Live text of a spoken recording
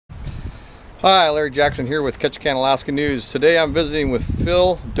Hi, Larry Jackson here with Ketchikan, Alaska News. Today I'm visiting with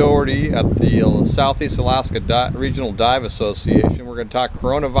Phil Doherty at the Southeast Alaska Regional Dive Association. We're going to talk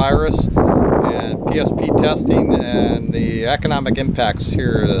coronavirus and PSP testing and the economic impacts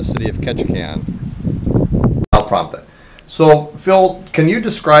here in the city of Ketchikan. I'll prompt that. So, Phil, can you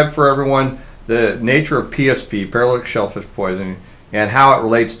describe for everyone the nature of PSP, paralytic shellfish poisoning, and how it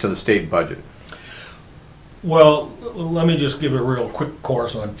relates to the state budget? Well, let me just give a real quick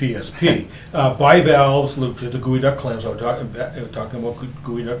course on PSP. Bivalves, which are the geoduck clams, I was talking about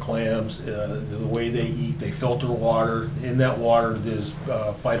geoduck clams, the way they eat, they filter water. In that water there's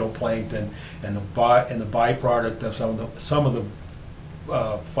phytoplankton, and the byproduct of some of the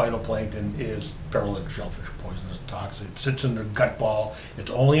phytoplankton is paralytic shellfish poison. It's toxic. It sits in their gut ball. It's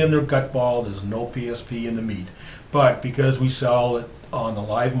only in their gut ball. There's no PSP in the meat. But because we sell it on the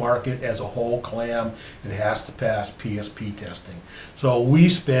live market as a whole clam, it has to pass PSP testing. So we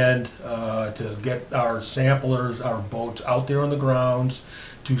spend to get our samplers, our boats out there on the grounds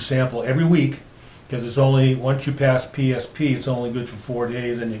to sample every week, because it's only, once you pass PSP, it's only good for 4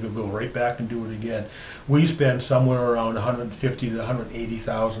 days, and you can go right back and do it again. We spend somewhere around $150,000 to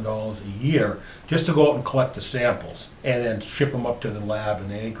 $180,000 a year just to go out and collect the samples and then ship them up to the lab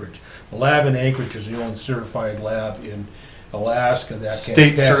in Anchorage. The lab in Anchorage is the only certified lab in Alaska that can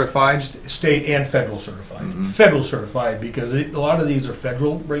State pass, certified? State and federal certified. Mm-hmm. Federal certified because a lot of these are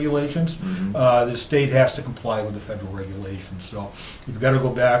federal regulations. Mm-hmm. The state has to comply with the federal regulations. So you've got to go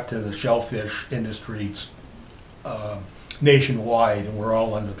back to the shellfish industry nationwide, and we're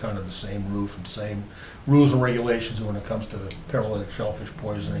all under kind of the same roof and same rules and regulations when it comes to the paralytic shellfish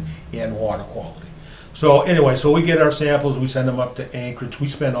poisoning and water quality. So anyway, so we get our samples, we send them up to Anchorage. We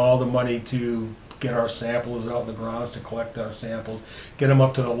spend all the money to get our samplers out in the grounds, to collect our samples, get them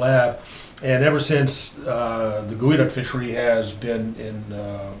up to the lab. And ever since the geoduck fishery has been in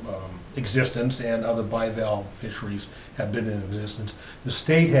existence, and other bivalve fisheries have been in existence, the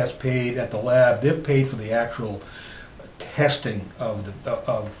state has paid at the lab. They've paid for the actual testing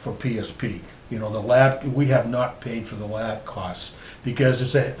for PSP. You know, the lab, we have not paid for the lab costs because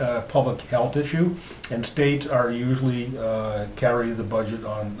it's a public health issue, and states are usually carry the budget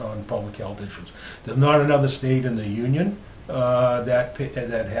on public health issues. There's not another state in the union that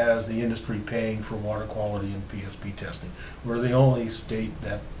has the industry paying for water quality and PSP testing. We're the only state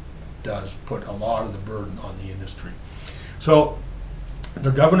that does put a lot of the burden on the industry. So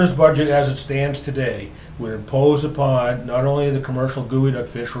the governor's budget as it stands today would impose upon not only the commercial geoduck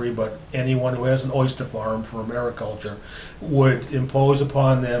fishery, but anyone who has an oyster farm for mariculture, would impose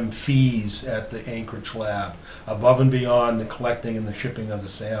upon them fees at the Anchorage lab above and beyond the collecting and the shipping of the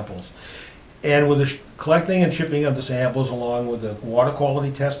samples. And with the collecting and shipping of the samples, along with the water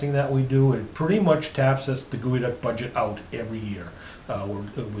quality testing that we do, it pretty much taps us the geoduck budget out every year.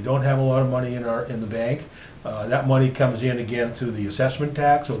 We don't have a lot of money in the bank. That money comes in again through the assessment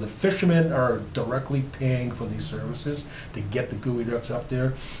tax, so the fishermen are directly paying for these services to get the geoducks up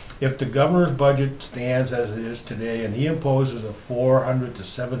there. If the governor's budget stands as it is today, and he imposes a $400 to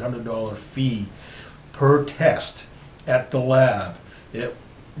 $700 fee per test at the lab, it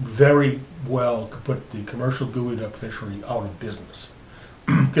very well could put the commercial geoduck fishery out of business,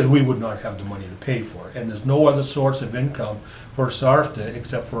 because we would not have the money to pay for it. And there's no other source of income for SARFTA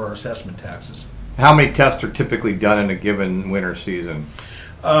except for our assessment taxes. How many tests are typically done in a given winter season?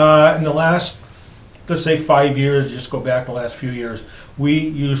 In the last, let's say 5 years, just go back the last few years, we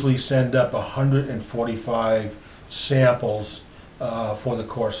usually send up 145 samples for the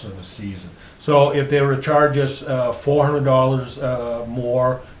course of a season. So if they were to charge us $400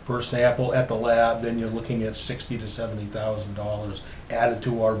 more per sample at the lab, then you're looking at $60,000 to $70,000 added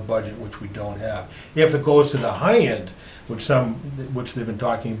to our budget, which we don't have. If it goes to the high end, which they've been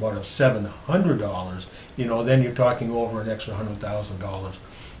talking about of $700, you know, then you're talking over an extra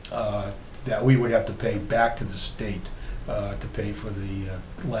 $100,000 that we would have to pay back to the state to pay for the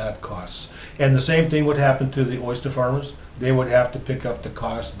lab costs. And the same thing would happen to the oyster farmers. They would have to pick up the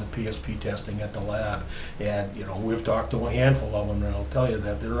cost of the PSP testing at the lab. And you know, we've talked to a handful of them, and I'll tell you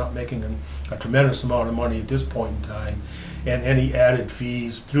that they're not making a tremendous amount of money at this point in time. And any added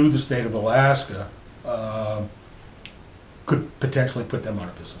fees through the state of Alaska could potentially put them out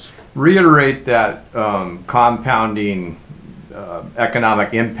of business. Reiterate that compounding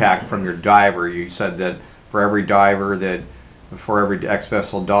economic impact from your diver. You said that for every diver, that for every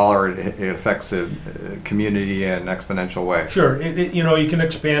ex-vessel dollar, it affects the community in an exponential way. Sure, you know, you can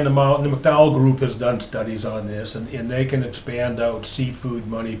expand them out, and the McDowell Group has done studies on this, and they can expand out seafood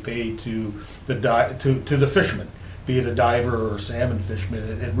money paid to the fishermen. be it a diver or a salmon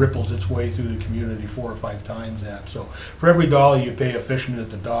fisherman, it ripples its way through the community 4 or 5 times that. So for every dollar you pay a fisherman at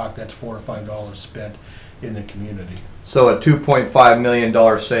the dock, that's $4 or $5 spent in the community. So a $2.5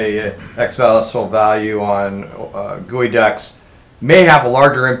 million, say, ex-vessel value on geoducks may have a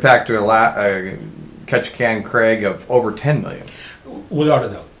larger impact to Ketchikan Crag of over $10 million. Without a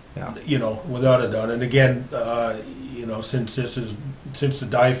doubt. Yeah. You know, without a doubt. And again, you know, since the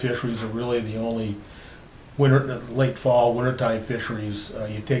dive fisheries are really the only late fall, wintertime fisheries,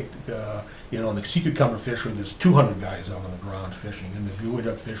 you take, you know, in the sea cucumber fishery, there's 200 guys out on the ground fishing. In the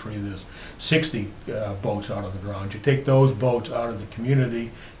geoduck fishery, there's 60 boats out on the ground. You take those boats out of the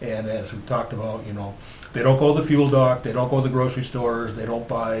community, and as we talked about, you know, they don't go to the fuel dock, they don't go to the grocery stores, they don't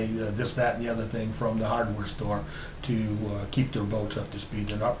buy this, that, and the other thing from the hardware store to keep their boats up to speed.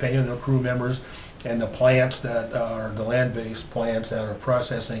 They're not paying their crew members, and the plants that are the land-based plants that are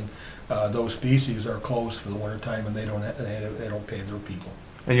processing those species are closed for the wintertime, and they don't pay their people.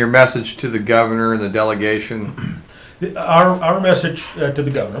 And your message to the governor and the delegation? Our message to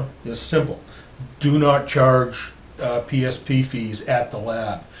the governor is simple. Do not charge PSP fees at the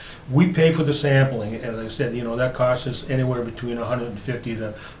lab. We pay for the sampling. As I said, you know, that costs us anywhere between $150,000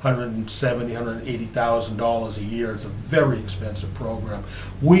 to $170,000, $180,000 a year. It's a very expensive program.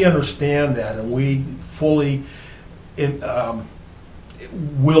 We understand that, and we fully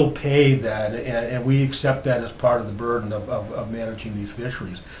will pay that, and we accept that as part of the burden of managing these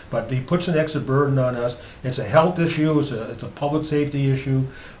fisheries. But it puts an extra burden on us. It's a health issue, it's a public safety issue.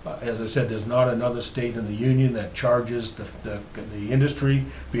 As I said, there's not another state in the union that charges the industry,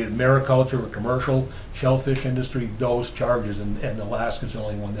 be it mariculture or commercial shellfish industry, those charges, and Alaska's the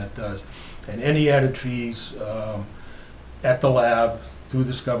only one that does. And any added fees at the lab through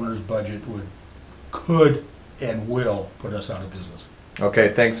this governor's budget could and will put us out of business. Okay,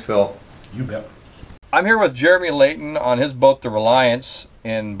 thanks, Phil. You bet. I'm here with Jeremy Leighton on his boat, the Reliance,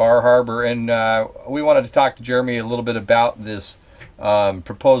 in Bar Harbor, and we wanted to talk to Jeremy a little bit about this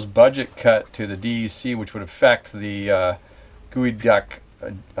proposed budget cut to the DEC, which would affect the geoduck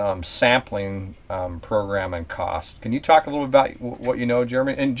sampling program and cost. Can you talk a little bit about what you know,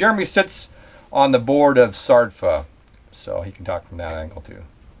 Jeremy? And Jeremy sits on the board of SARDFA, so he can talk from that angle too.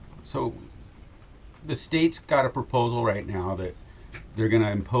 So the state's got a proposal right now that they're going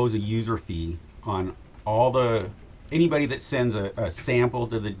to impose a user fee on anybody that sends a sample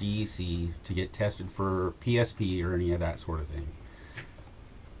to the DEC to get tested for PSP or any of that sort of thing.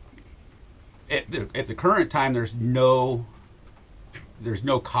 At the current time, there's no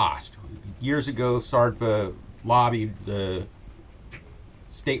cost. Years ago, SARDFA lobbied the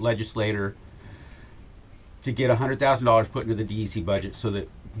state legislator to get $100,000 put into the DEC budget so that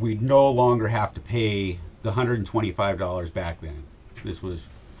we'd no longer have to pay the $125 back then. This was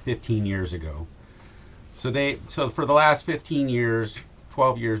 15 years ago. So for the last 15 years,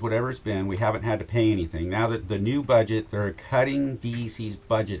 12 years, whatever it's been, we haven't had to pay anything. Now that the new budget, they're cutting DEC's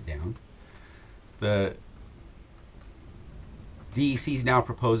budget down. The DEC is now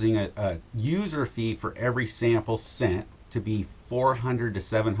proposing a user fee for every sample sent to be $400 to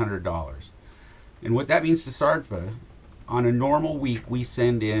 $700. And what that means to SARDFA, on a normal week, we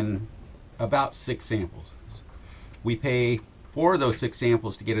send in about 6 samples. We pay for those 6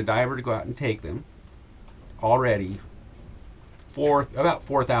 samples to get a diver to go out and take them already for about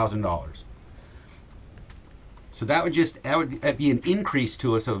 $4,000. So that would be an increase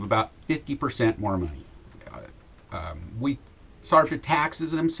to us of about 50% more money. SARDFA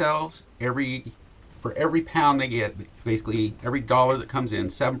taxes themselves for every pound they get. Basically, every dollar that comes in,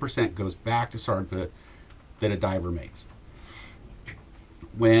 7% goes back to SARDFA that a diver makes.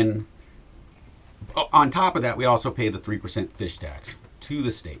 On top of that, we also pay the 3% fish tax to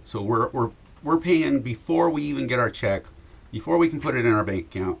the state. So we're paying, before we even get our check, before we can put it in our bank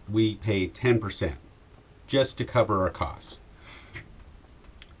account, we pay 10% just to cover our costs.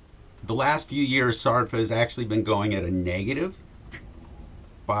 The last few years, SARDFA has actually been going at a negative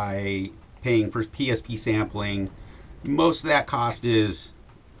by paying for PSP sampling. Most of that cost is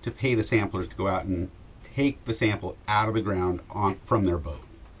to pay the samplers to go out and take the sample out of the ground from their boat.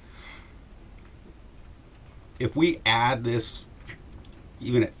 If we add this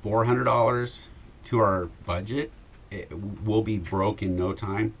even at $400 to our budget, we'll be broke in no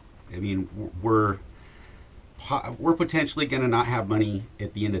time. I mean, we're potentially going to not have money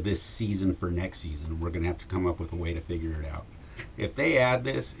at the end of this season for next season. We're going to have to come up with a way to figure it out. If they add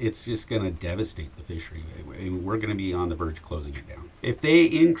this, it's just going to devastate the fishery. I mean, we're going to be on the verge of closing it down. If they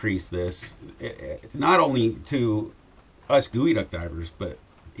increase this, not only to us geoduck divers, but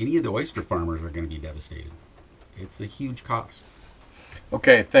any of the oyster farmers are going to be devastated. It's a huge cost.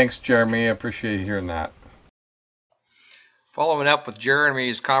 Okay, thanks, Jeremy. I appreciate you hearing that. Following up with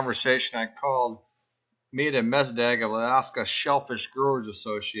Jeremy's conversation, I called Meta Mesdag of Alaska Shellfish Growers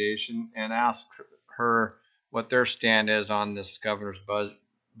Association and asked her what their stand is on this governor's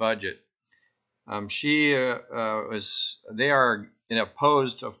budget. They are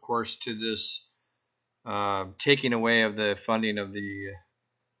opposed, of course, to this taking away of the funding of the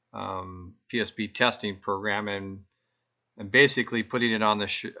PSP testing program and basically putting it on the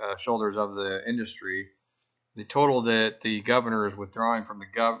shoulders of the industry. The total that the governor is withdrawing from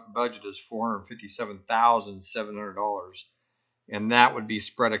the budget is $457,700, and that would be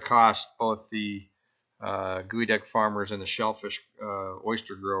spread across both the geoduck farmers and the shellfish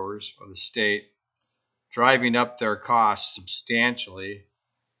oyster growers of the state, driving up their costs substantially.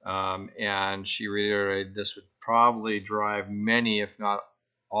 And she reiterated this would probably drive many, if not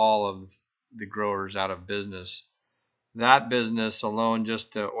all, of the growers out of business. That business alone,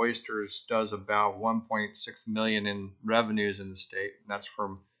 just oysters, does about 1.6 million in revenues in the state. And that's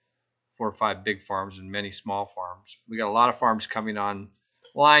from 4 or 5 big farms and many small farms. We got a lot of farms coming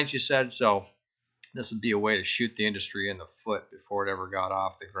online, she said, so this would be a way to shoot the industry in the foot before it ever got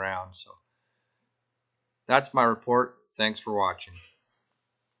off the ground. So that's my report. Thanks for watching.